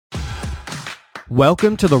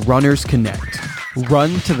Welcome to the Runners Connect,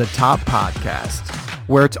 Run to the Top podcast,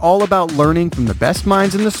 where it's all about learning from the best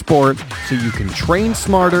minds in the sport so you can train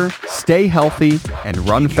smarter, stay healthy, and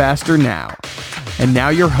run faster now. And now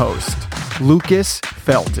your host, Lucas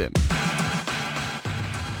Felton.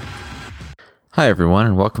 Hi, everyone,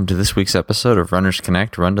 and welcome to this week's episode of Runners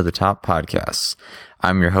Connect, Run to the Top podcasts.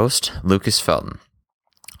 I'm your host, Lucas Felton.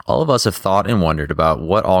 All of us have thought and wondered about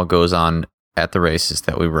what all goes on at the races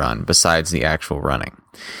that we run besides the actual running.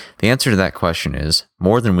 The answer to that question is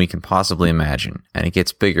more than we can possibly imagine, and it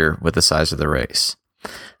gets bigger with the size of the race.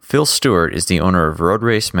 Phil Stewart is the owner of Road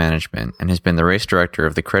Race Management and has been the race director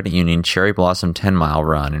of the credit union Cherry Blossom 10-mile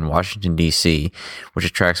run in Washington, D.C., which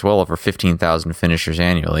attracts well over 15,000 finishers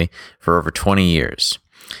annually for over 20 years.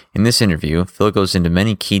 In this interview, Phil goes into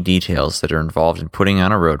many key details that are involved in putting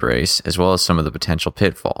on a road race, as well as some of the potential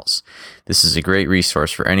pitfalls. This is a great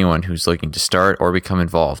resource for anyone who's looking to start or become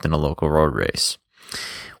involved in a local road race.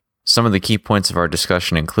 Some of the key points of our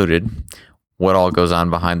discussion included what all goes on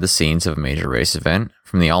behind the scenes of a major race event,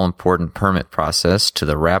 from the all-important permit process to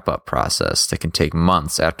the wrap-up process that can take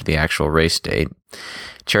months after the actual race date,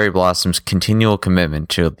 Cherry Blossom's continual commitment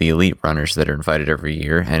to the elite runners that are invited every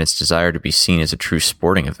year and its desire to be seen as a true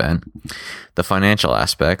sporting event, the financial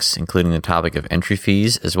aspects, including the topic of entry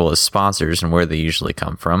fees as well as sponsors and where they usually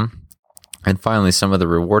come from, and finally some of the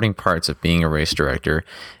rewarding parts of being a race director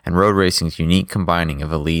and road racing's unique combining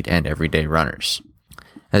of elite and everyday runners.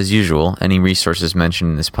 As usual, any resources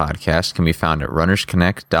mentioned in this podcast can be found at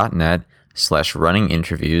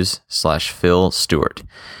runnersconnect.net/runninginterviews/Phil Stewart.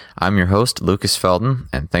 I'm your host, Lucas Felton,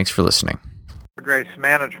 and thanks for listening. Road Race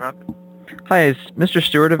Management. Hi, is Mr.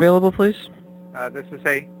 Stewart available, please? This is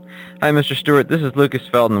a... Hi, Mr. Stewart. This is Lucas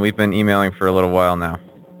Felton. We've been emailing for a little while now.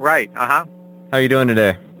 Right, How are you doing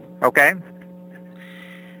today? Okay.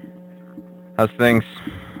 How's things?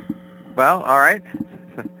 Well, all right.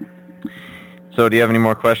 So do you have any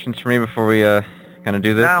more questions for me before we kind of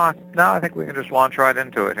do this? No, I think we can just launch right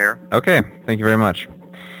into it here. Okay, thank you very much.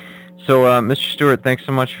 So, Mr. Stewart, thanks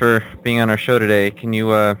so much for being on our show today. Can you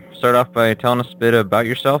start off by telling us a bit about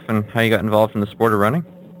yourself and how you got involved in the sport of running?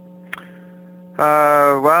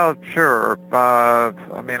 Well, sure.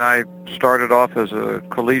 I started off as a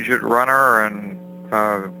collegiate runner and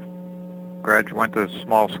went to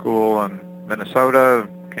small school in Minnesota,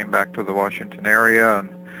 came back to the Washington area, and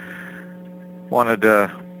wanted to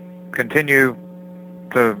continue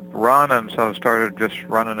to run, and so started just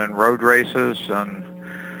running in road races and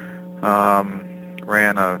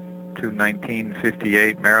ran a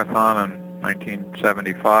 2:19:58 marathon in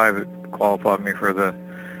 1975. It qualified me for the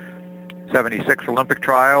 76 Olympic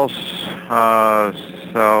trials.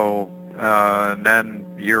 And then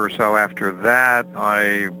a year or so after that,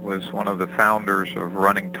 I was one of the founders of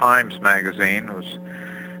Running Times magazine. I was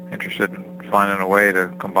interested in finding a way to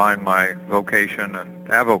combine my vocation and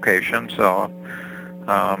avocation. So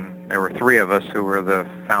there were three of us who were the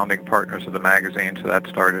founding partners of the magazine. So that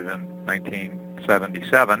started in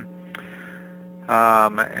 1977.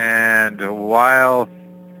 And while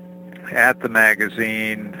at the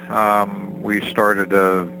magazine, we started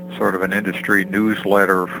a sort of an industry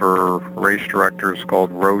newsletter for race directors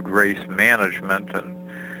called Road Race Management. And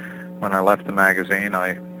when I left the magazine,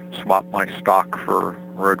 I swapped my stock for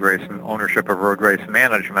ownership of Road Race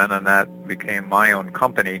Management, and that became my own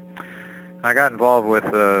company. I got involved with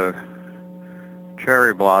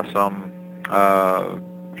Cherry Blossom. I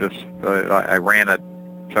ran it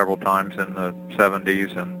several times in the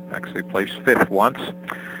 70s and actually placed fifth once.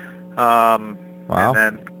 Wow. And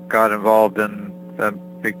then got involved in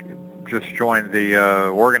just joined the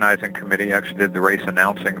organizing committee. Actually did the race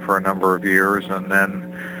announcing for a number of years, and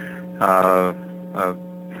then a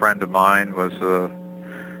friend of mine was a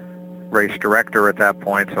race director at that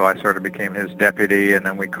point, so I sort of became his deputy, and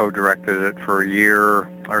then we co-directed it for a year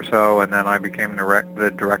or so, and then I became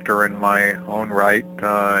the director in my own right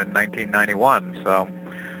in 1991. So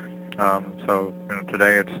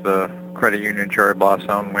today it's the credit union Cherry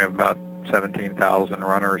Blossom. We have about 17,000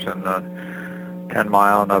 runners in the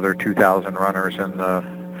 10-mile, another 2,000 runners in the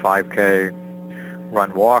 5K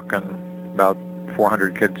run-walk, and about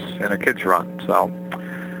 400 kids in a kids run. So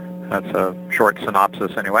that's a short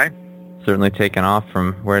synopsis anyway. Certainly taken off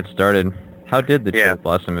from where it started. How did the Cherry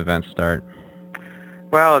Blossom event start?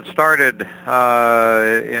 Well, it started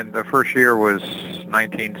in the first year was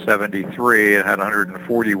 1973. It had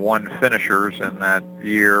 141 finishers in that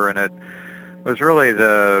year, and it was really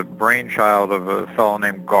the brainchild of a fellow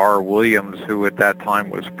named Gar Williams, who at that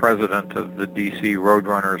time was president of the D.C.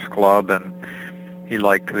 Roadrunners Club, and he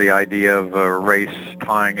liked the idea of a race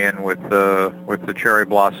tying in with the cherry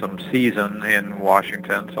blossom season in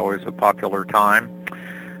Washington. It's always a popular time.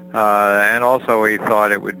 And also he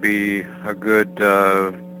thought it would be a good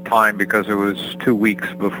time because it was 2 weeks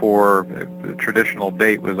before, the traditional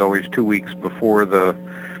date was always 2 weeks before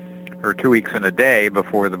or 2 weeks and a day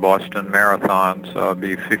before the Boston Marathon, so it'd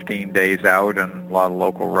be 15 days out, and a lot of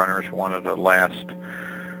local runners wanted a last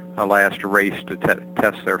race to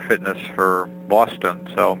test their fitness for Boston.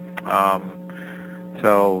 So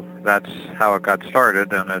that's how it got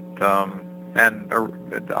started, and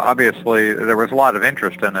obviously there was a lot of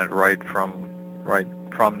interest in it right from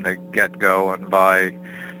the get-go, and by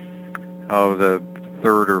the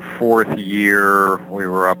third or fourth year we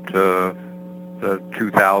were up to the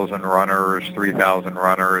 2,000 runners, 3,000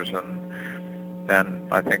 runners, and then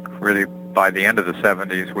I think really by the end of the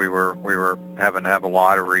 70s we were having to have a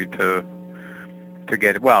lottery to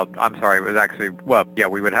get it. Well, I'm sorry, it was actually,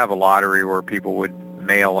 we would have a lottery where people would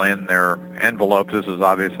mail in their envelopes. This is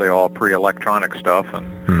obviously all pre-electronic stuff, and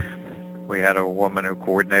we had a woman who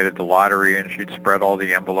coordinated the lottery, and she'd spread all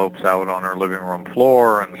the envelopes out on her living room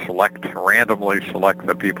floor and randomly select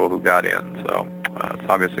the people who got in. So it's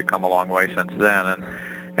obviously come a long way since then, and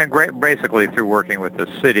basically through working with the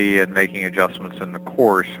city and making adjustments in the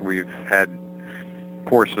course, we've had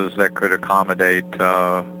courses that could accommodate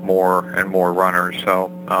more and more runners. So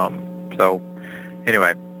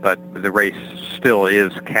anyway, but the race still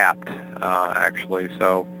is capped actually.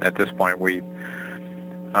 So at this point we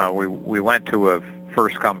went to a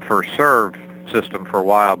first come first served system for a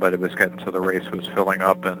while, but it was getting so the race was filling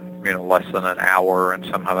up in less than an hour, and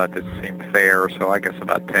somehow that didn't seem fair. So I guess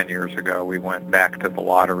about 10 years ago we went back to the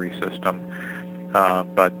lottery system,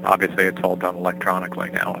 but obviously it's all done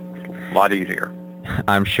electronically now. It's a lot easier.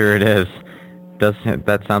 I'm sure it is.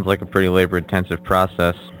 That sounds like a pretty labor-intensive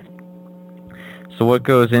process. So what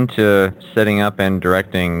goes into setting up and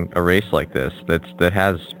directing a race like this that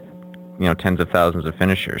has tens of thousands of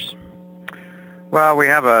finishers? Well, we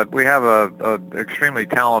have a extremely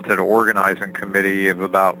talented organizing committee of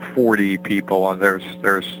about 40 people, and there's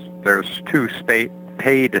two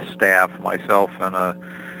paid staff, myself and a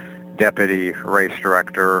deputy race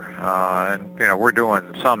director, and we're doing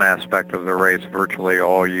some aspect of the race virtually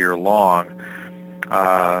all year long,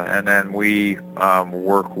 and then we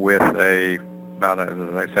work with about a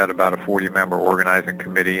 40-member organizing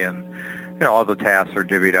committee, and all the tasks are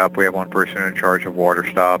divvied up. We have one person in charge of water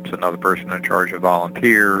stops, another person in charge of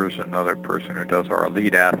volunteers, another person who does our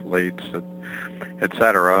elite athletes, et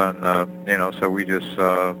cetera. And, so we just,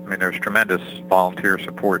 there's tremendous volunteer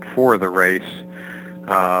support for the race.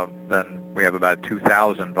 Then we have about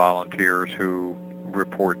 2,000 volunteers who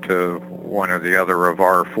report to one or the other of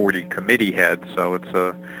our 40 committee heads. So it's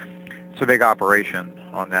a big operation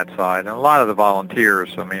on that side. And a lot of the volunteers,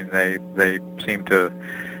 they seem to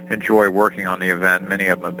enjoy working on the event. Many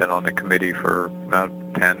of them have been on the committee for about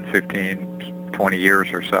 10, 15, 20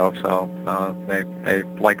 years or so, they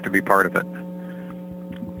like to be part of it.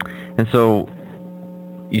 And so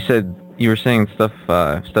you were saying stuff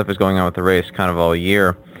is going on with the race kind of all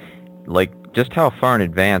year. Like, just how far in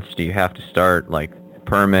advance do you have to start, like,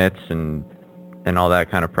 permits and all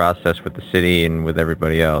that kind of process with the city and with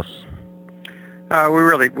everybody else? We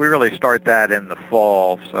really start that in the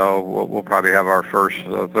fall, so we'll probably have our first.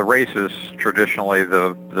 The race is traditionally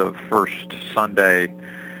the first Sunday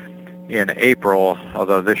in April,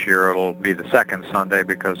 although this year it'll be the second Sunday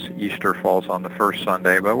because Easter falls on the first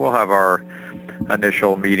Sunday. But we'll have our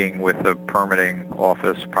initial meeting with the permitting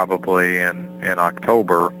office probably in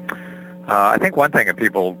October. I think one thing that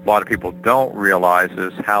a lot of people don't realize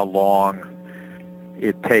is how long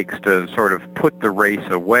it takes to sort of put the race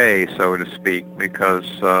away, so to speak, because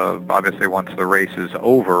obviously once the race is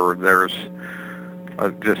over, there's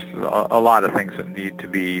just a lot of things that need to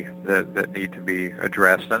be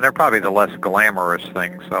addressed, and they're probably the less glamorous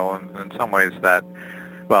things. So in some ways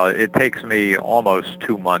it takes me almost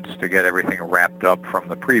 2 months to get everything wrapped up from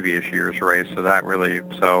the previous year's race. So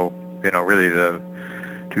really the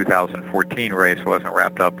 2014 race wasn't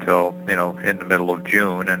wrapped up till in the middle of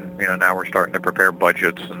June, and now we're starting to prepare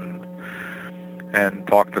budgets and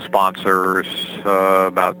talk to sponsors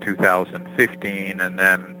about 2015, and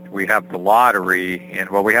then we have the lottery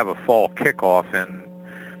we have a fall kickoff in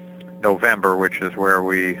November, which is where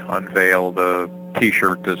we unveil the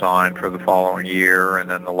T-shirt design for the following year, and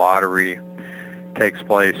then the lottery takes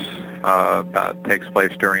place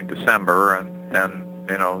during December, and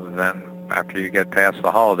then after you get past the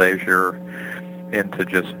holidays, you're into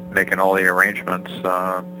just making all the arrangements.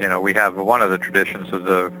 We have one of the traditions of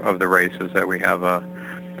the race is that we have a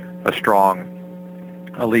strong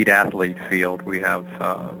elite athlete field. We have,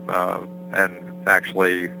 and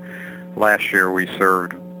actually last year we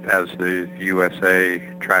served as the USA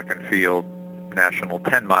Track and Field National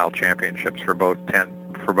 10-mile championships for both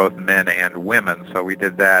men and women. So we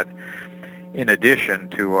did that in addition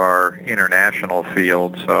to our international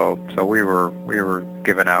field. So we were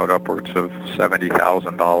giving out upwards of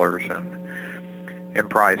 $70,000 in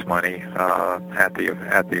prize money at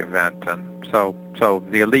the event. And so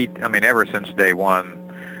the elite, I mean, ever since day one,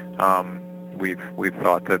 we've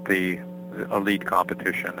thought that the elite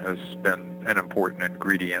competition has been an important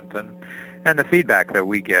ingredient, and the feedback that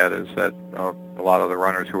we get is that a lot of the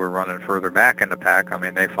runners who are running further back in the pack, I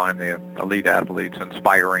mean, they find the elite athletes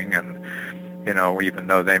inspiring, and even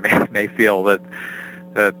though they may feel that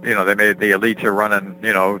the elites are running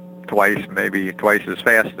maybe twice as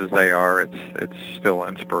fast as they are, it's still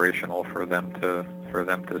inspirational for them to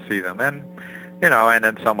see them. And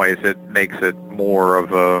in some ways it makes it more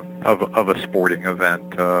of a sporting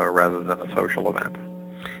event rather than a social event.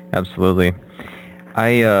 Absolutely.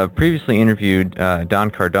 I previously interviewed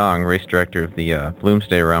Don Cardong, race director of the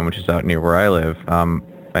Bloomsday Run, which is out near where I live,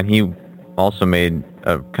 and he also made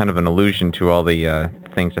a kind of an allusion to all the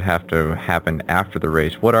things that have to happen after the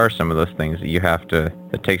race. What are some of those things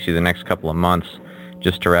that takes you the next couple of months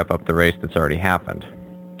just to wrap up the race that's already happened?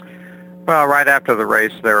 Well, right after the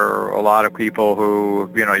race, there are a lot of people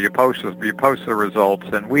who, you post the results,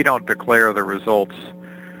 and we don't declare the results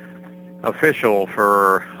official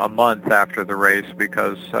for a month after the race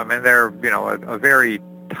because, I mean, they're, a very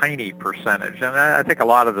tiny percentage. And I think a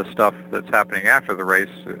lot of the stuff that's happening after the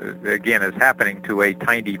race, again, is happening to a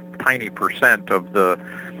tiny percent of the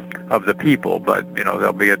people, but,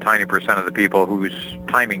 there'll be a tiny percent of the people whose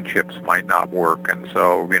timing chips might not work. And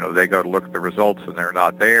so, they go to look at the results and they're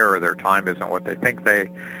not there, or their time isn't what they think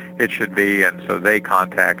it should be. And so they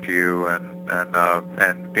contact you and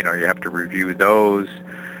you have to review those.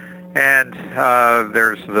 And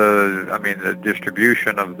there's the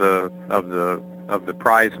distribution of the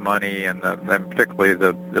prize money, and then particularly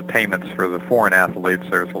the payments for the foreign athletes.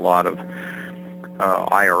 There's a lot of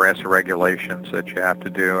IRS regulations that you have to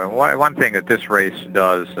do. And one thing that this race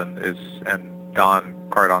does, and Don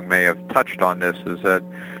Cardong may have touched on this, is that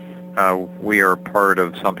we are part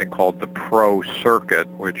of something called the Pro Circuit,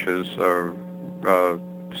 which is a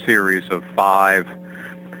series of 5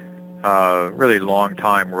 really long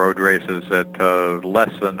time road races at less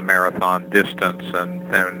than the marathon distance,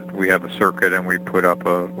 and we have a circuit, and we put up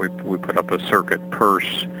a circuit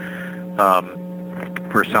purse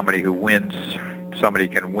for somebody who wins. Somebody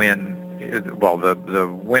can win. Well, the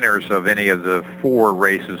winners of any of the 4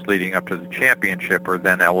 races leading up to the championship are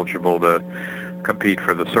then eligible to compete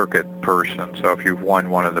for the circuit purse. And so if you've won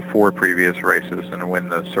one of the 4 previous races and win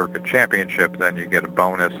the circuit championship, then you get a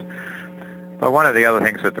bonus. But one of the other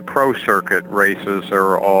things that the Pro Circuit races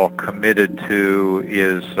are all committed to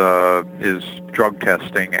is drug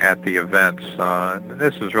testing at the events.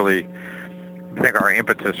 This is really, I think our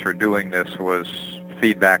impetus for doing this was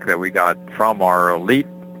feedback that we got from our elite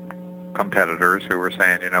competitors who were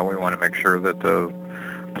saying, we want to make sure that the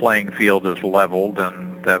playing field is leveled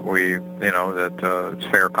and that it's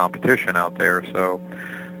fair competition out there. So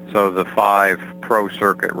the 5 Pro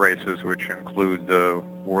Circuit races, which include the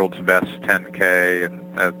World's Best 10K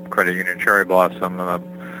and at Credit Union Cherry Blossom,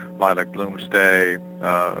 Lilac Bloomsday,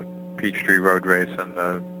 Peachtree Road Race, and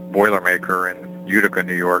the Boilermaker in Utica,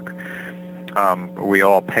 New York, we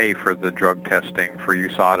all pay for the drug testing for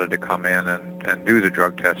USADA to come in and do the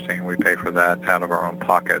drug testing. We pay for that out of our own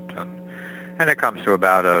pocket, and it comes to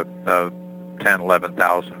about a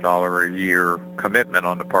 $11,000 a year commitment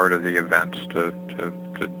on the part of the events to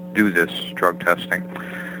do this drug testing.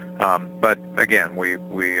 But again, we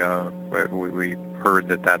heard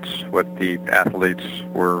that that's what the athletes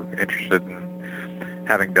were interested in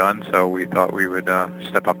having done, so we thought we would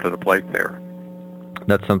step up to the plate there.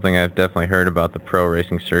 That's something I've definitely heard about, the pro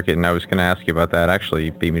racing circuit, and I was going to ask you about that. Actually,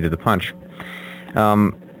 you beat me to the punch.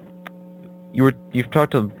 You've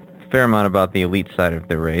talked a fair amount about the elite side of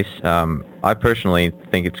the race. I personally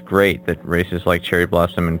think it's great that races like Cherry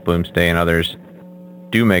Blossom and Bloomsday and others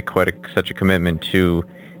do make such a commitment to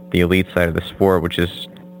the elite side of the sport, which is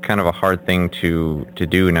kind of a hard thing to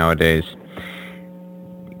do nowadays,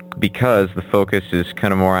 because the focus is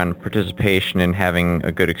kind of more on participation and having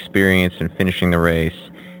a good experience and finishing the race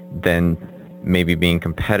than maybe being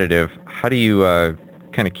competitive. How do you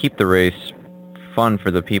kind of keep the race fun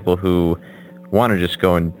for the people who want to just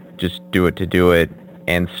go and just do it to do it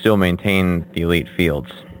and still maintain the elite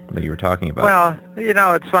fields that you were talking about? Well,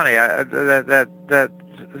 it's funny that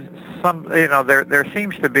some there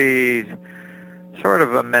seems to be sort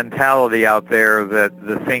of a mentality out there that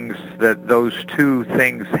those two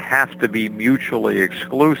things have to be mutually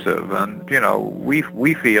exclusive, and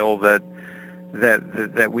we feel that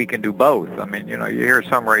we can do both. I mean, you hear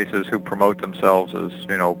some races who promote themselves as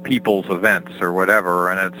people's events or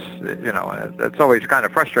whatever, and it's always kind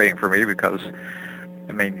of frustrating for me because,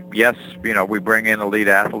 I mean, yes, we bring in elite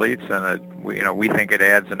athletes, and we think it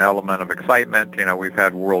adds an element of excitement. We've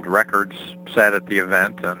had world records set at the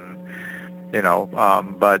event, and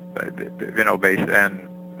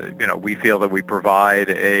we feel that we provide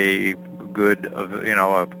a good,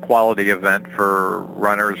 a quality event for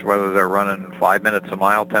runners, whether they're running 5 minutes a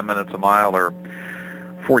mile, 10 minutes a mile, or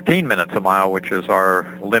 14 minutes a mile, which is our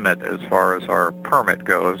limit as far as our permit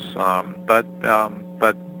goes. But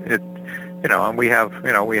it, and we have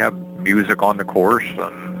music on the course,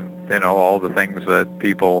 and all the things that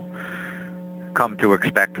people come to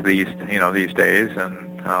expect these days,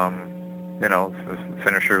 and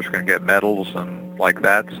finishers can get medals and like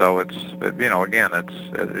that. So it's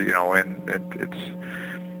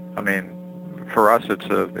I mean, for us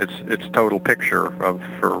it's total picture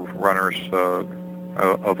for runners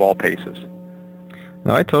of all paces.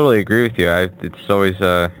 No, I totally agree with you. It's always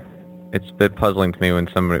it's a bit puzzling to me when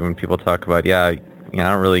people talk about I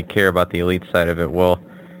don't really care about the elite side of it. Well,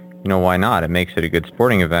 why not? It makes it a good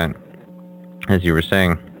sporting event, as you were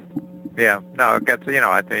saying. Yeah, no, it gets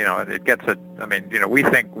it gets it. I mean, we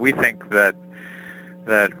think that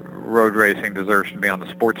road racing deserves to be on the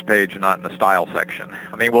sports page and not in the style section.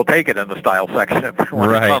 I mean, we'll take it in the style section if we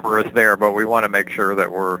want to cover us there, but we want to make sure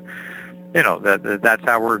that we're, that's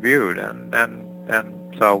how we're viewed, and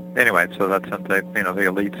so anyway, so that's the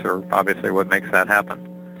elites are obviously what makes that happen.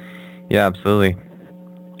 Yeah, absolutely.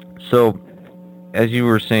 So, as you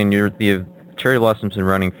were saying, the Terry Blossom's been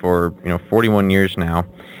running for 41 years now.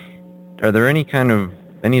 Are there any of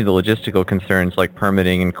the logistical concerns like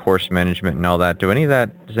permitting and course management and all that? Does any of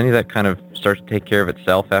that kind of start to take care of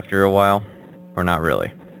itself after a while, or not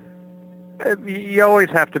really? You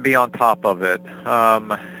always have to be on top of it,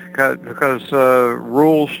 because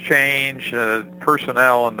rules change,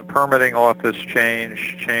 personnel in the permitting office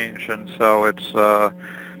change, and so it's one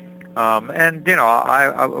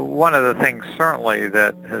of the things certainly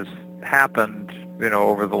that has happened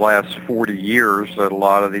over the last 40 years that a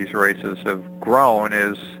lot of these races have grown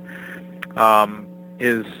is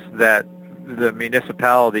that the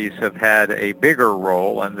municipalities have had a bigger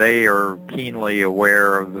role, and they are keenly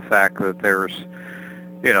aware of the fact that there's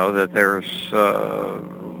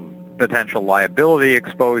potential liability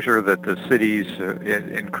exposure, that the cities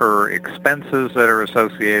incur expenses that are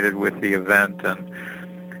associated with the event. And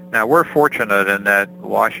now we're fortunate in that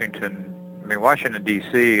Washington,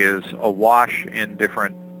 D.C. is awash in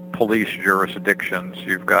different police jurisdictions.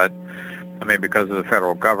 You've got, because of the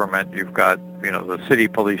federal government, you've got, the city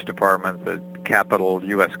police department, the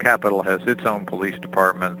U.S. Capitol has its own police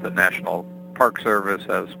department, the National Park Service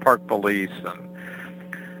has park police, and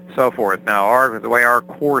so forth. Now, the way our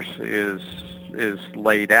course is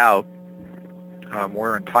laid out,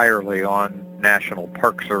 we're entirely on National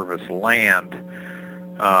Park Service land.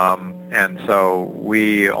 And so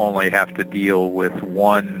we only have to deal with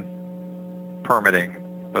one permitting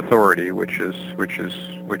authority, which is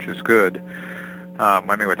good.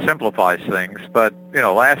 It simplifies things. But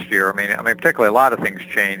last year, particularly a lot of things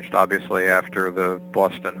changed, obviously, after the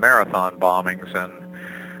Boston Marathon bombings, and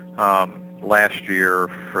last year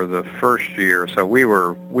for the first year. So we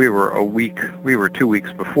were 2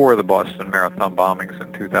 weeks before the Boston Marathon bombings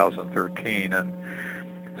in 2013, and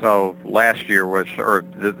so last year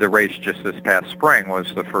the race just this past spring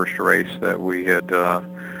was the first race that we had,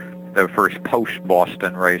 the first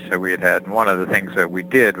post-Boston race that we had. And one of the things that we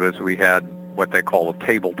did was we had what they call a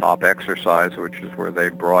tabletop exercise, which is where they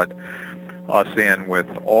brought us in with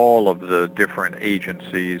all of the different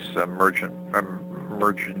agencies,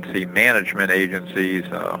 emergency management agencies,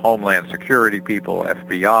 Homeland Security people,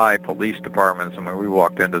 FBI, police departments. We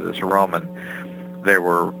walked into this room and there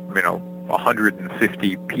were,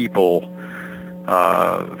 150 people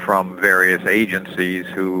from various agencies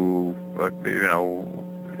who,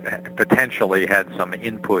 potentially had some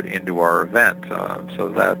input into our event. So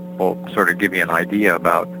that will sort of give you an idea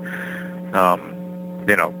about,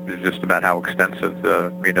 just about how extensive the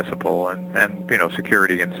municipal and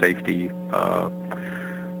security and safety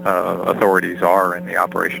authorities are in the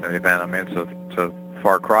operation of the event. It's a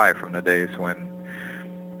far cry from the days when,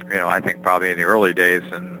 I think probably in the early days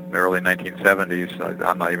in the early 1970s,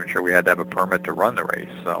 I'm not even sure we had to have a permit to run the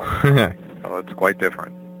race. So, so it's quite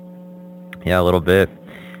different. Yeah, a little bit.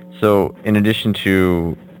 So in addition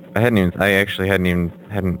to I actually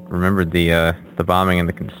hadn't remembered the bombing and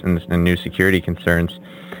the new security concerns.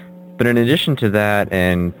 But in addition to that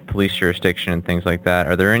and police jurisdiction and things like that,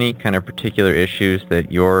 are there any kind of particular issues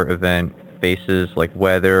that your event faces, like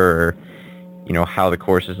weather or, how the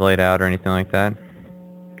course is laid out or anything like that?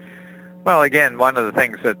 Well, again, one of the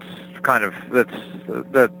things that's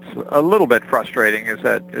a little bit frustrating is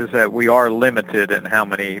that we are limited in how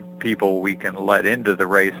many people we can let into the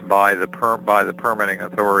race by the permitting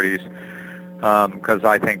authorities. Because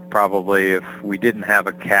I think probably if we didn't have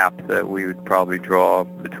a cap, that we would probably draw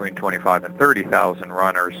between 25 and 30,000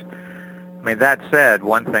 runners. I mean, that said,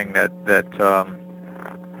 one thing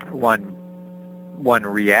one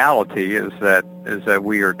reality is that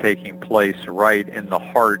we are taking place right in the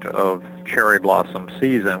heart of cherry blossom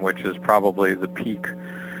season, which is probably the peak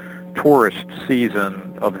tourist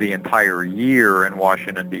season of the entire year in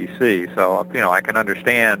Washington, D.C. So, I can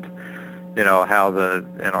understand how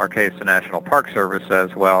in our case, the National Park Service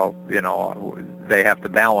says, well, they have to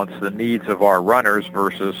balance the needs of our runners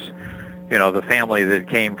versus, the family that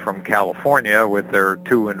came from California with their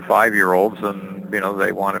 2 and 5-year-olds, and,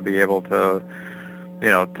 they want to be able to,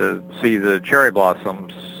 to see the cherry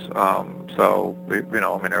blossoms. So, there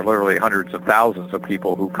are literally hundreds of thousands of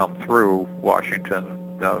people who come through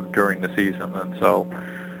Washington during the season, and so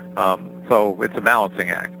it's a balancing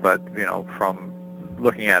act. But, from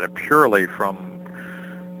looking at it purely from,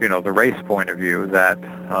 the race point of view, that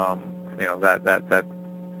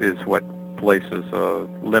is what places a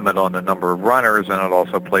limit on the number of runners, and it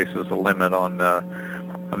also places a limit on the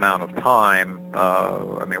amount of time.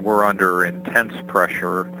 We're under intense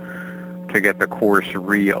pressure to get the course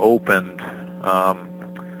reopened,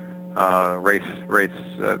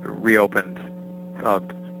 reopened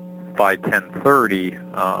by 10:30,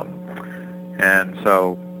 and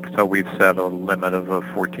so we've set a limit of a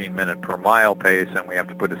 14-minute per mile pace, and we have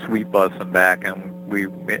to put a sweep bus in back, and we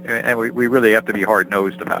really have to be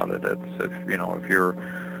hard-nosed about it. If you're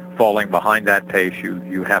falling behind that pace,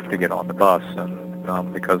 you have to get on the bus,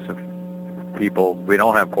 and because if we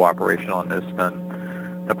don't have cooperation on this, then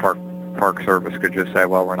the Park Service could just say,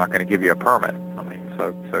 well, we're not going to give you a permit.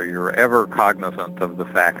 So you're ever cognizant of the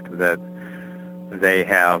fact that they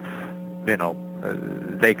have,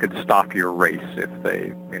 they could stop your race if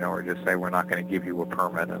they, or just say, we're not going to give you a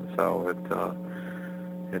permit. And so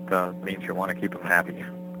it means you want to keep them happy.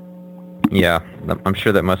 Yeah, I'm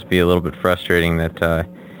sure that must be a little bit frustrating that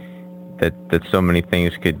so many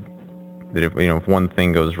things that if one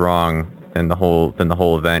thing goes wrong, then the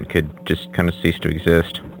whole event could just kind of cease to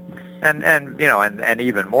exist. And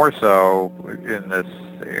even more so in this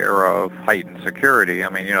era of heightened security.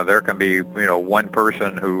 There can be, one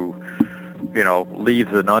person who,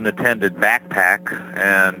 leaves an unattended backpack,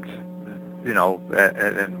 and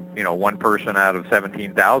one person out of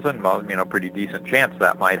 17,000, well, pretty decent chance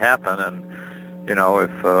that might happen. And, if,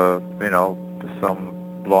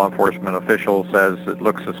 some law enforcement official says it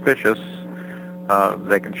looks suspicious,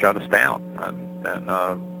 they can shut us down. And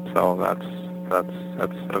so that's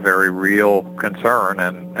a very real concern.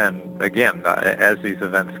 And again, as these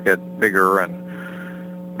events get bigger and,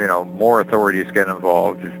 more authorities get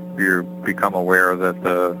involved, you become aware that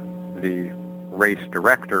the race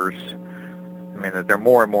directors, that there are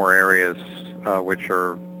more and more areas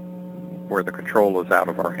where the control is out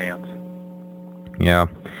of our hands. Yeah.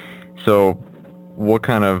 So what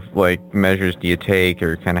kind of measures do you take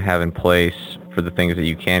or kind of have in place for the things that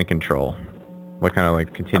you can control? What kind of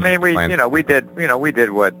contingency plans? we did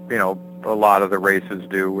what a lot of the races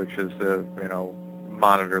do, which is to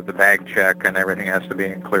monitor the bag check, and everything has to be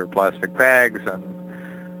in clear plastic bags, and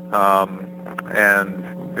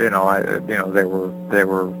there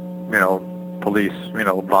were police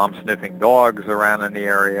bomb sniffing dogs around in the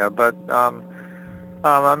area, but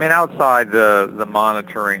outside the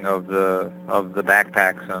monitoring of the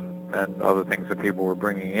backpacks and other things that people were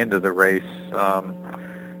bringing into the race,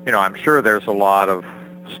 I'm sure there's a lot of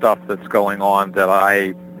stuff that's going on that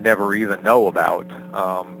I never even know about,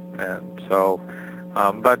 and so.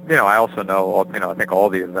 But I also know, I think all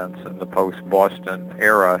the events in the post-Boston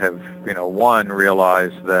era have, one,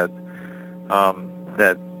 realized that a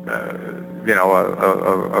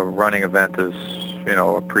running event is,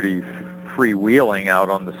 a pretty freewheeling out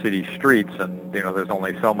on the city streets, and there's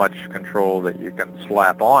only so much control that you can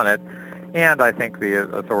slap on it. And I think the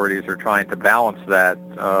authorities are trying to balance that,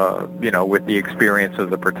 with the experience of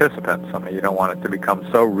the participants. You don't want it to become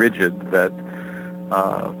so rigid that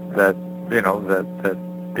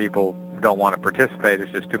people don't want to participate.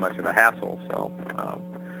 It's just too much of a hassle. So,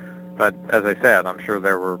 but as I said, I'm sure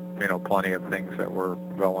there were, plenty of things that were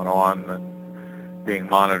going on, being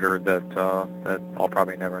monitored that I'll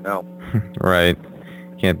probably never know. Right.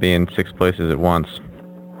 Can't be in 6 places at once.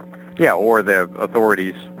 Yeah, or the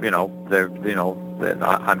authorities,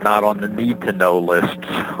 I'm not on the need to know list.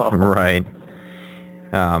 So. Right.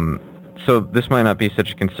 So this might not be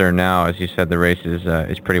such a concern now, as you said, the race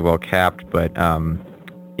is pretty well capped. But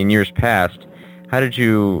in years past, how did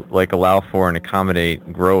you allow for and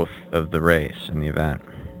accommodate growth of the race and the event?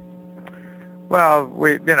 Well,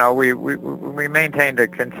 we maintained a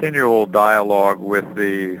continual dialogue with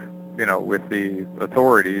the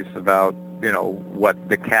authorities about what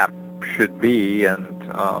the cap should be, and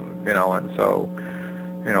so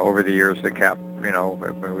over the years the cap, we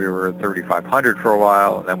were at 3,500 for a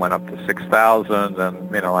while, and then went up to 6,000,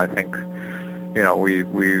 and I think we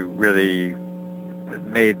really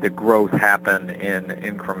made the growth happen in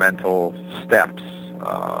incremental steps.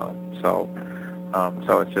 So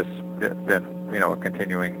it's just been a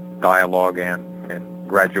continuing dialogue and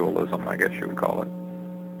gradualism, I guess you would call it.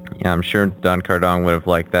 Yeah, I'm sure Don Cardong would have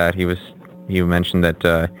liked that. He mentioned that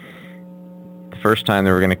the first time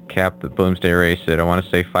they were going to cap the Bloomsday race at, I want to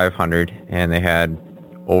say 500, and they had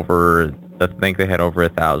over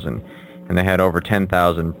 1,000, and they had over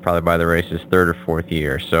 10,000 probably by the race's third or fourth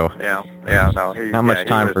year. So not much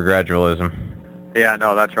time for gradualism. Yeah,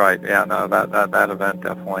 no, that's right. Yeah, no, that event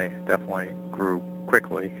definitely grew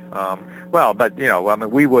quickly. But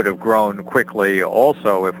we would have grown quickly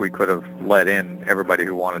also if we could have let in everybody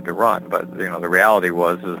who wanted to run. But the reality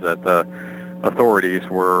is that the authorities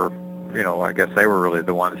were, I guess they were really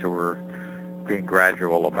the ones who were being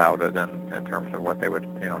gradual about it, and in terms of what they would,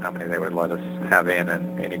 how many they would let us have in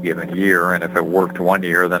any given year. And if it worked one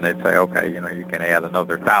year, then they'd say, okay, you can add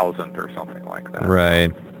another 1,000 or something like that.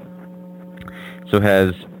 Right. So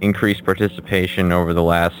has increased participation over the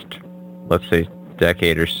last, let's say,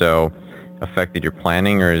 decade or so affected your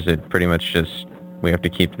planning, or is it pretty much just we have to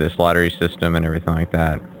keep this lottery system and everything like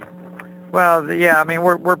that? Well, yeah, I mean,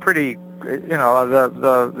 we're pretty,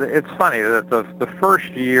 it's funny that the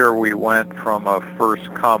first year we went from a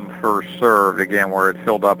first come, first served, again, where it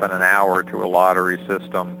filled up in an hour, to a lottery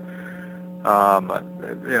system.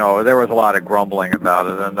 There was a lot of grumbling about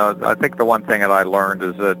it, and I think the one thing that I learned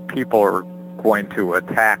is that people are going to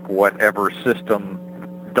attack whatever system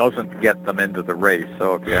doesn't get them into the race.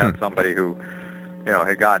 So if you had somebody who,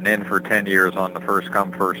 had gotten in for 10 years on the first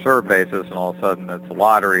come, first serve basis, and all of a sudden it's a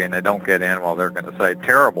lottery and they don't get in, well, they're going to say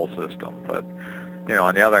terrible system. But,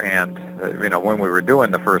 on the other hand, when we were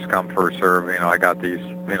doing the first come, first serve, I got these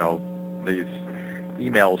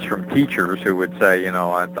emails from teachers who would say,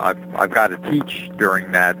 I've got to teach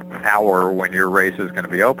during that hour when your race is going to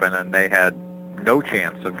be open, and they had no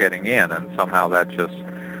chance of getting in, and somehow that just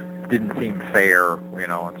didn't seem fair,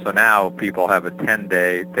 and so now people have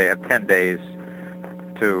they have 10 days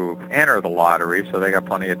to enter the lottery, so they got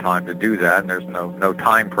plenty of time to do that, and there's no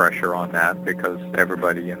time pressure on that, because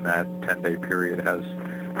everybody in that 10-day period has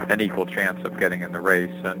an equal chance of getting in the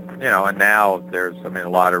race. And now the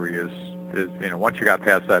lottery is once you got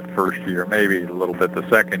past that first year, maybe a little bit the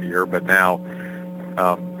second year, but now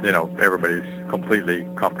everybody's completely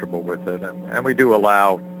comfortable with it, and we do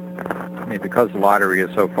allow, because the lottery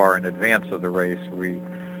is so far in advance of the race, we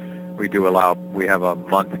have a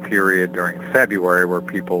month period during February where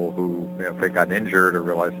people who, if they got injured or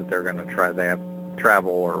realize that they're going to they have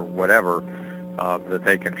travel or whatever, that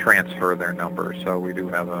they can transfer their numbers. So we do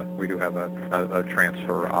have a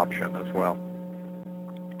transfer option as well.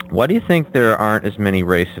 Why do you think there aren't as many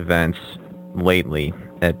race events lately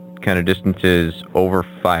at kind of distances over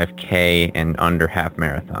 5K and under half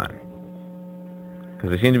marathon?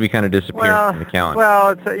 Because they seem to be kind of disappearing from the calendar. Well,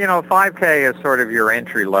 it's 5K is sort of your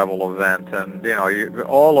entry level event, and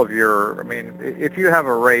if you have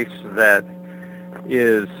a race that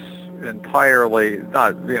is entirely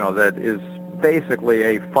that is basically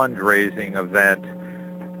a fundraising event.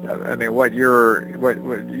 What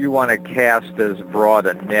you want to cast as broad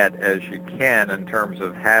a net as you can in terms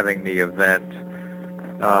of having the event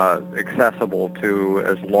accessible to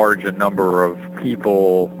as large a number of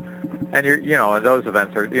people. And those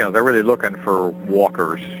events are, they're really looking for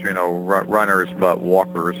walkers, runners, but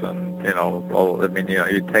walkers. And,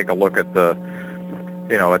 you take a look at the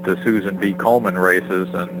Susan B. Komen races,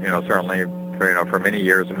 and, certainly, for many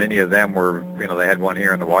years, many of them were, they had one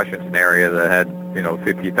here in the Washington area that had,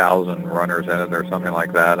 50,000 runners in it or something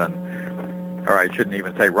like that. Or I shouldn't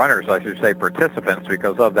even say runners, I should say participants,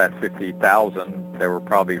 because of that 50,000, there were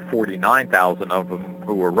probably 49,000 of them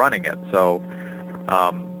who were running it. So,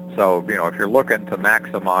 if you're looking to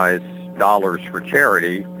maximize dollars for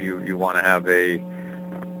charity, you want to have a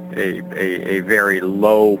a very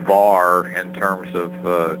low bar in terms of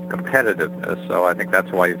competitiveness. So I think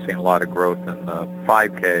that's why you've seen a lot of growth in the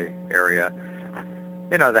 5K area.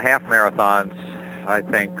 The half marathons, I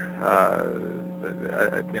think,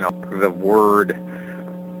 the word,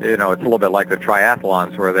 it's a little bit like the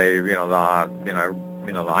triathlons where they, the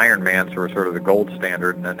Ironmans were sort of the gold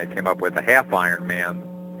standard, and then they came up with the half Ironman,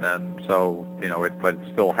 and so, but it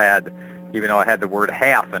still had, even though it had the word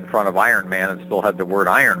half in front of Ironman, it still had the word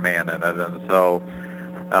Ironman in it, and so,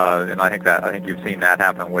 and I think you've seen that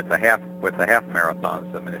happen with the half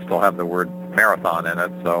marathons. I mean, they still have the word marathon in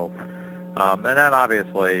it, so. And then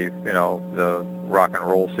obviously, the Rock and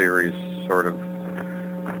Roll Series sort of,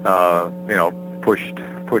 pushed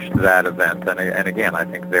that event. And again, I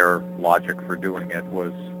think their logic for doing it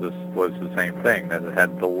was the same thing, that it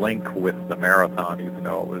had the link with the marathon, even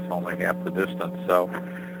though it was only half the distance. So,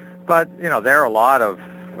 but there are a lot of,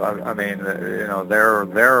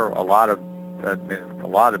 there are a lot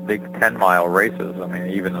of big 10-mile races. I mean,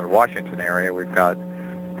 even in the Washington area, we've got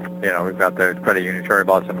the Credit Union Cherry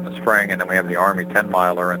Blossom in the spring, and then we have the Army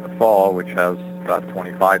 10-miler in the fall, which has about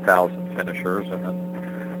 25,000 finishers. And then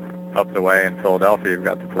up the way in Philadelphia, you've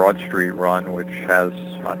got the Broad Street Run, which has,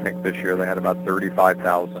 I think this year they had about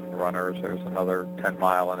 35,000 runners. There's another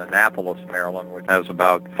 10-mile in Annapolis, Maryland, which has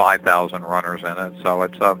about 5,000 runners in it. So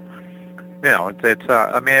it's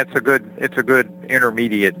it's a good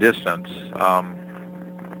intermediate distance,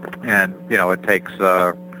 and it takes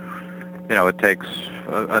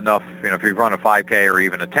enough, if you run a 5K or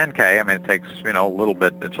even a 10K, I mean, it takes,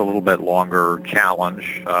 it's a little bit longer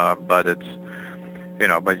challenge, but it's,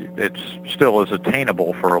 but it still is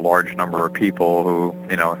attainable for a large number of people who,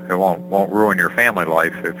 it won't ruin your family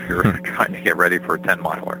life if you're trying to get ready for a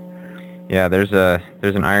 10-miler. Yeah, there's an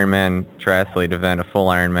Ironman triathlete event, a full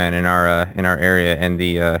Ironman in our area, and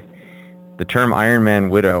the term Ironman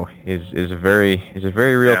widow is a very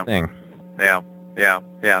real thing. Yeah.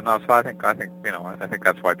 No, so I think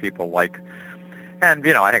that's why people like, and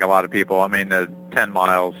I think a lot of people. I mean, the 10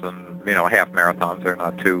 miles and half marathons are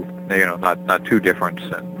not too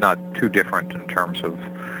different in terms of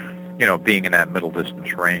being in that middle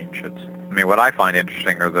distance range. What I find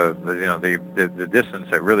interesting are the distance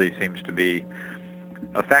that really seems to be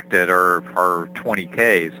affected are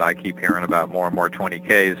 20Ks. I keep hearing about more and more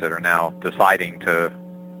 20Ks that are now deciding to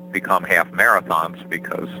become half marathons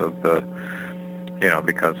because of the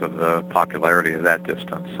popularity of that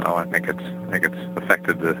distance. So I think it's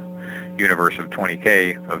affected the universe of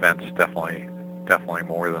 20K events definitely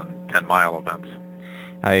more than 10-mile events.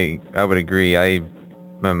 I would agree.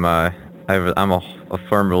 I'm a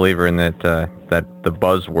firm believer in that the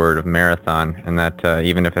buzzword of marathon, and that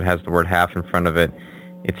even if it has the word half in front of it,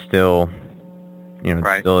 it still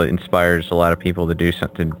right. Still inspires a lot of people to do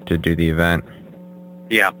something, to do the event.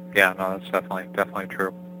 Yeah, no, that's definitely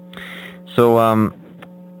true. So,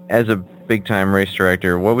 as a big-time race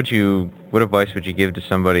director, what advice would you give to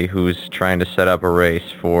somebody who's trying to set up a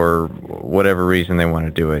race for whatever reason they want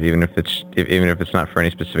to do it, even if it's not for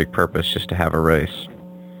any specific purpose, just to have a race?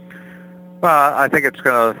 Well, I think it's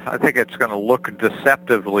gonna look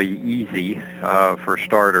deceptively easy for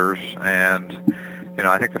starters, and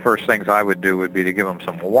I think the first things I would do would be to give them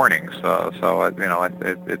some warnings. I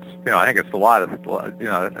think it's a lot of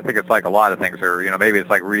I think it's like a lot of things. Or maybe it's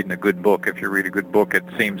like reading a good book. If you read a good book, it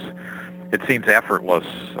seems effortless,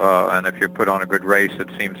 and if you put on a good race, it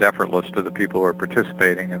seems effortless to the people who are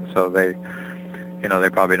participating, and so they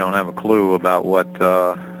probably don't have a clue about what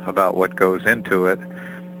goes into it.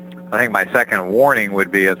 I think my second warning would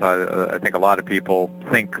be, as I think a lot of people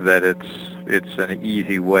think that it's an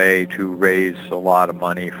easy way to raise a lot of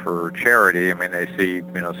money for charity. I mean, they see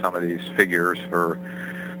some of these figures for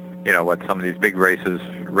what some of these big races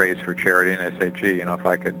raise for charity, and they say, gee, if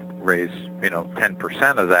I could raise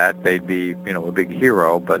 10% of that, they'd be a big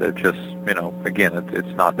hero. But it just again,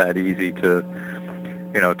 it's not that easy to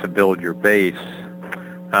to build your base.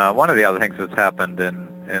 One of the other things that's happened in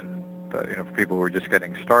for people who are just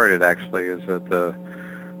getting started, actually, is that the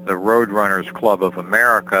Roadrunners Club of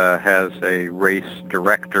America has a race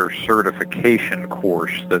director certification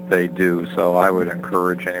course that they do. So I would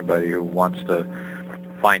encourage anybody who wants to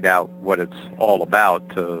find out what it's all about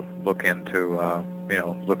to look into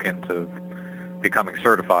becoming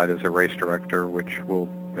certified as a race director, which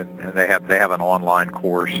and they have an online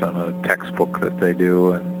course and a textbook that they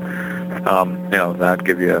do, and that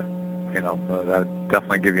give you that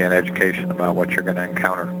definitely give you an education about what you're going to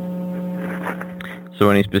encounter. So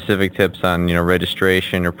any specific tips on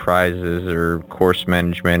registration or prizes or course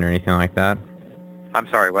management or anything like that? I'm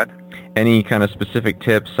sorry, what? Any kind of specific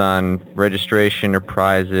tips on registration or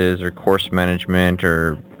prizes or course management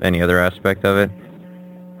or any other aspect of it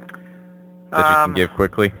that you can give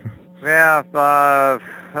quickly? Yeah,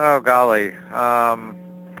 oh golly. I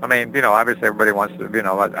mean, obviously everybody wants to,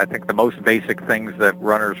 I think the most basic things that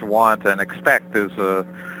runners want and expect is a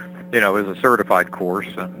certified course,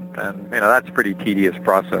 and that's a pretty tedious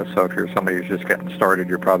process. So if you're somebody who's just getting started,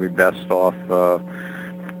 you're probably best off,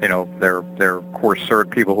 their course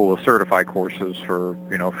people who will certify courses for,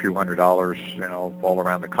 a few $100s, all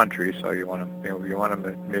around the country. So you want to, I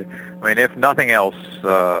mean, if nothing else,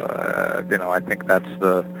 I think that's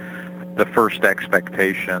the first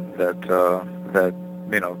expectation that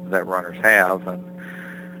runners have. And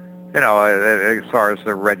as far as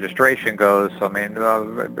the registration goes, I mean,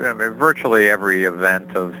 virtually every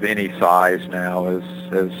event of any size now has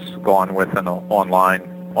gone with an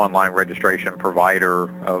online registration provider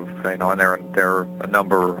and there are a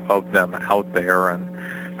number of them out there, and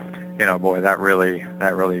boy, that really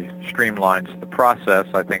streamlines the process.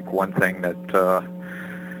 I think one thing that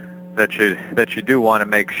you do want to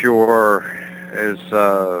make sure is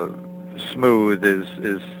smooth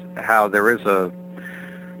is how there is a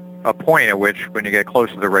point at which, when you get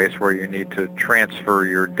close to the race, where you need to transfer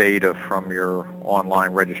your data from your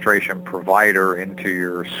online registration provider into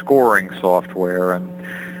your scoring software, and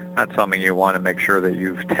that's something you want to make sure that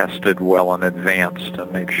you've tested well in advance to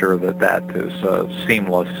make sure that is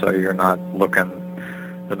seamless, so you're not looking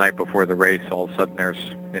the night before the race, all of a sudden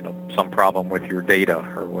there's some problem with your data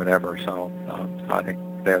or whatever. So I think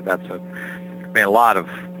a lot of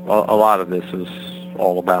this is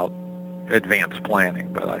all about advanced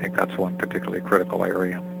planning, but I think that's one particularly critical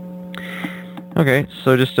area. Okay,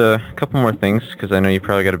 so just a couple more things, because I know you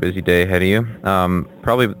probably got a busy day ahead of you.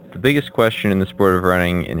 Probably the biggest question in the sport of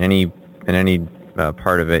running, in any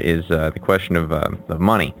part of it, is the question of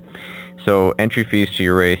money. So entry fees to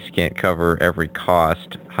your race can't cover every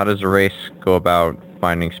cost. How does a race go about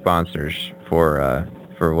finding sponsors for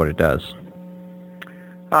what it does?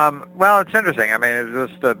 Well, it's interesting. I mean, it's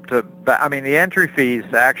just the entry fees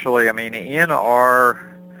actually. I mean, in our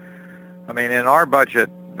budget,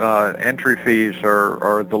 entry fees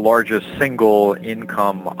are the largest single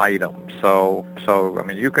income item. So I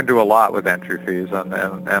mean, you can do a lot with entry fees, and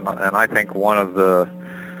I think one of the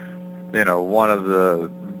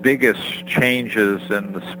biggest changes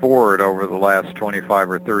in the sport over the last 25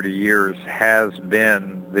 or 30 years has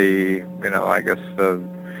been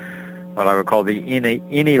what I would call the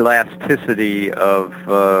inelasticity of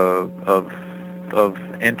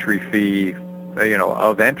entry fee,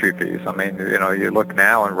 of entry fees. I mean, you look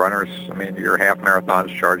now and runners, I mean, your half marathons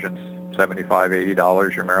charging $75,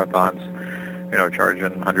 $80, your marathons, charging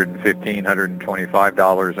 $115,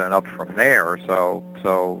 $125 and up from there. So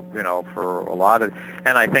for a lot of,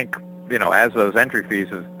 and I think, as those entry fees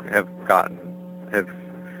have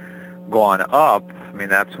gone up, I mean,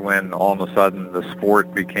 that's when all of a sudden the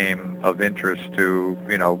sport became of interest to,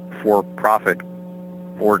 for-profit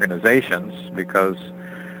organizations, because,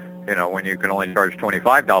 when you can only charge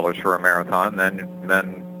 $25 for a marathon, then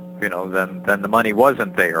the money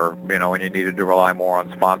wasn't there, and you needed to rely more on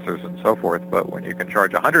sponsors and so forth. But when you can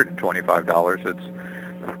charge $125,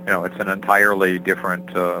 it's an entirely different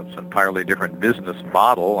business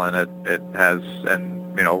model, and it has,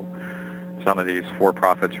 some of these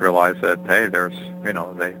for-profits realize that, hey, there's,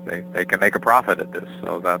 they can make a profit at this.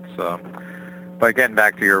 So that's, but getting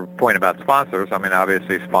back to your point about sponsors, I mean,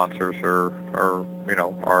 obviously sponsors are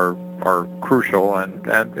crucial, and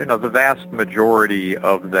the vast majority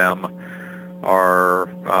of them are,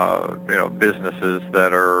 businesses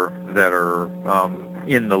that are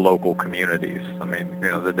in the local communities. I mean,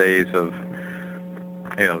 the days of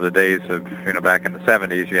back in the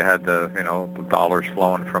 70s, you had the dollars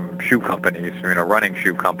flowing from shoe companies, running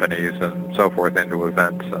shoe companies and so forth into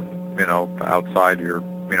events, and outside your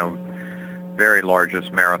very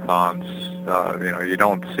largest marathons, you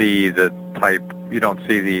don't see the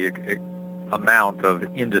amount of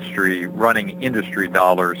running industry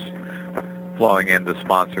dollars flowing into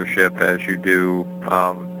sponsorship as you do,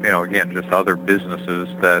 again, just other businesses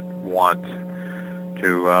that want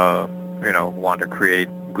to create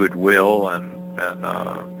goodwill and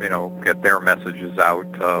get their messages out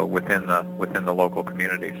within the local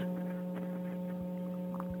communities.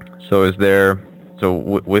 So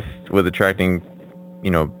with attracting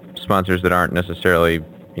sponsors that aren't necessarily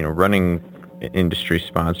running industry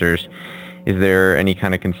sponsors, is there any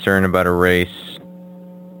kind of concern about a race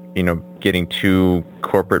getting too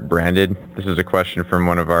corporate branded? This is a question from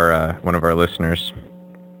one of our listeners.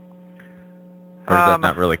 Or does that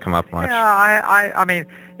not really come up much? Yeah, I mean,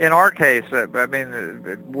 in our case,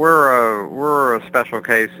 we're a special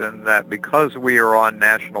case in that because we are on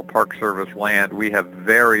National Park Service land, we have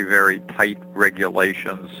very, very tight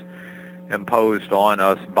regulations imposed on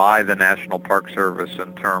us by the National Park Service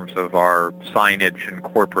in terms of our signage and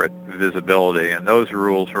corporate visibility, and those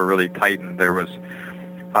rules were really tightened. There was,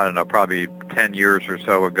 I don't know, probably 10 years or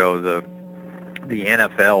so ago, the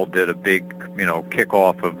NFL did a big,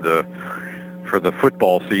 kickoff for the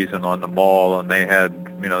football season on the mall, and they had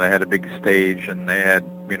a big stage, and they had,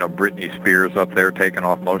 Britney Spears up there taking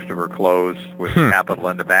off most of her clothes with Capitol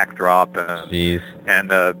in the backdrop, and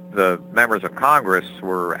the members of Congress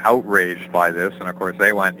were outraged by this, and of course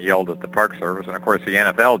they went and yelled at the Park Service, and of course the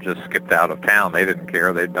NFL just skipped out of town. They didn't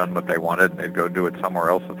care. They'd done what they wanted, and they'd go do it somewhere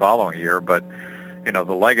else the following year. But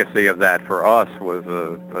the legacy of that for us was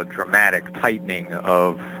a dramatic tightening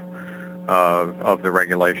of the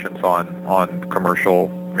regulations on commercial,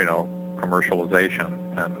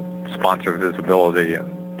 commercialization and sponsor visibility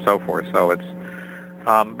and so forth. So it's,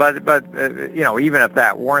 but even if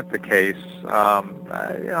that weren't the case,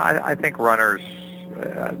 I think runners,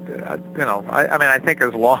 I think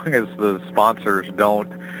as long as the sponsors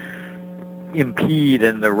don't impede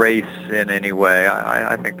in the race in any way,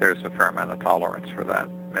 I think there's a fair amount of tolerance for that,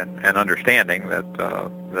 and understanding that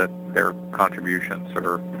their contributions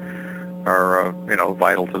are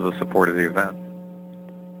vital to the support of the event.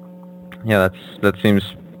 Yeah, that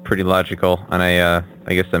seems pretty logical, and I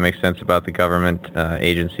guess that makes sense about the government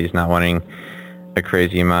agencies not wanting a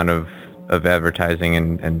crazy amount of advertising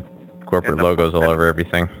and corporate logos all over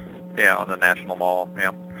everything. Yeah, on the National Mall.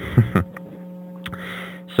 Yeah.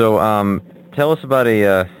 So, tell us about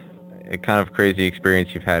a kind of crazy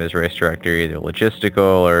experience you've had as race director, either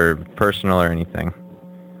logistical or personal or anything.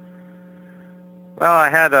 Well, I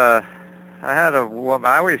had a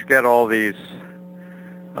woman. I always get all these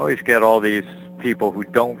people who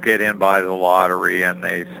don't get in by the lottery, and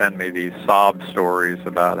they send me these sob stories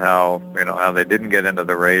about how they didn't get into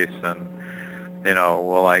the race, and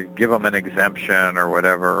will I give them an exemption or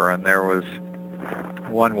whatever. And there was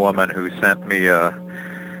one woman who sent me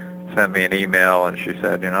an email, and she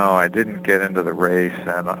said, I didn't get into the race,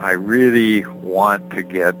 and I really want to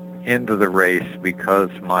get into the race because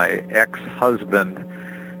my ex-husband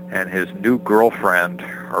and his new girlfriend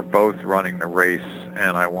are both running the race,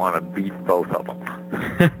 and I want to beat both of them.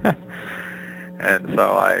 And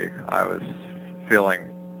so I was feeling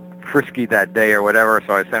frisky that day or whatever,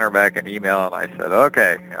 so I sent her back an email, and I said,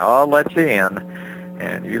 okay, I'll let you in,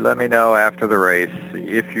 and you let me know after the race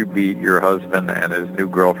if you beat your husband and his new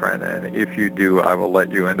girlfriend, and if you do, I will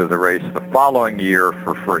let you into the race the following year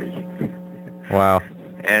for free. Wow.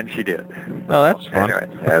 And she did. Oh, that's fun. Anyway,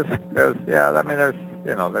 there's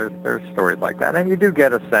there's stories like that, and you do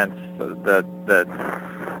get a sense that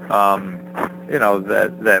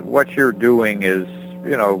what you're doing is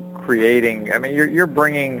creating. I mean, you're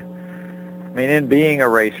bringing. I mean, in being a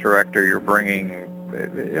race director, you're bringing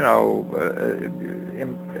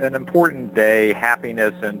an important day,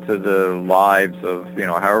 happiness into the lives of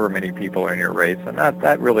however many people are in your race, and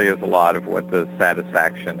that really is a lot of what the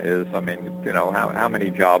satisfaction is. I mean, how many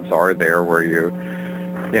jobs are there where you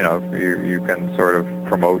can sort of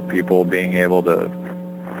promote people being able to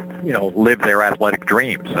live their athletic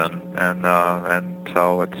dreams, and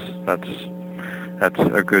so that's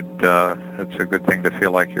a good thing to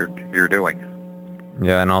feel like you're doing.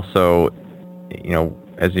 Yeah, and also,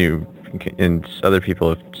 as you and other people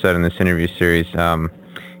have said in this interview series, kind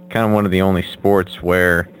of one of the only sports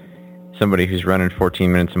where somebody who's running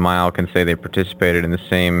 14 minutes a mile can say they participated in the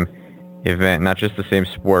same event, not just the same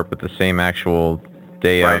sport, but the same actual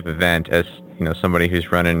day of event as somebody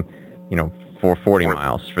who's running 40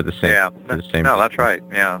 miles for the same. Yeah, for the same. No, that's right.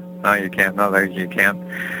 Yeah, no, you can't. No, you can't.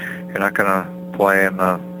 You're not going to play in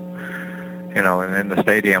the in the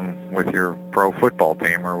stadium with your pro football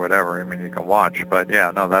team or whatever. I mean, you can watch, but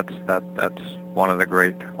yeah, no, that's one of the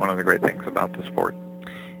great things about the sport.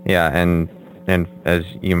 Yeah, and as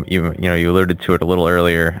you alluded to it a little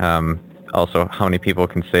earlier, also how many people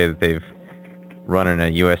can say that they've run in a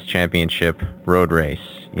U.S. championship road race?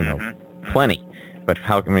 Plenty. But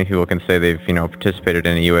how many people can say they've participated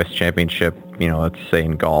in a U.S. championship? Let's say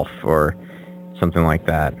in golf or something like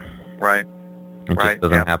that. Right. It just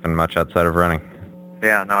doesn't happen much outside of running.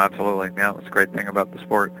 Yeah, no, absolutely. Yeah, that's a great thing about the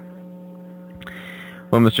sport.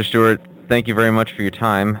 Well, Mr. Stewart, thank you very much for your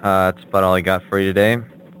time. That's about all I got for you today.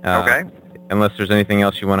 Okay. Unless there's anything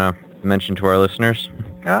else you want to mention to our listeners.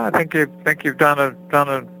 I think you've done a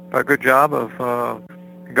good job of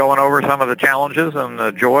going over some of the challenges and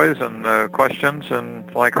the joys and the questions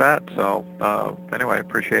and like that. So anyway,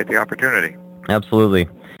 appreciate the opportunity. Absolutely.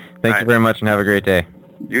 Thank All you very much and have a great day.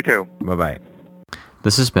 You too. Bye-bye.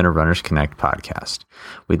 This has been a Runners Connect podcast.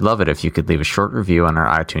 We'd love it if you could leave a short review on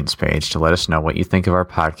our iTunes page to let us know what you think of our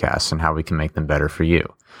podcasts and how we can make them better for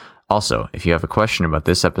you. Also, if you have a question about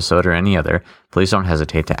this episode or any other, please don't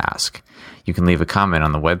hesitate to ask. You can leave a comment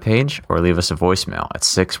on the webpage or leave us a voicemail at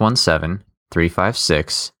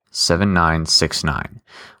 617-356-7969.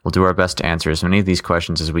 We'll do our best to answer as many of these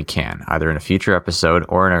questions as we can, either in a future episode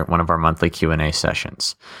or in one of our monthly Q&A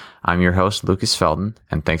sessions. I'm your host, Lucas Felden,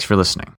 and thanks for listening.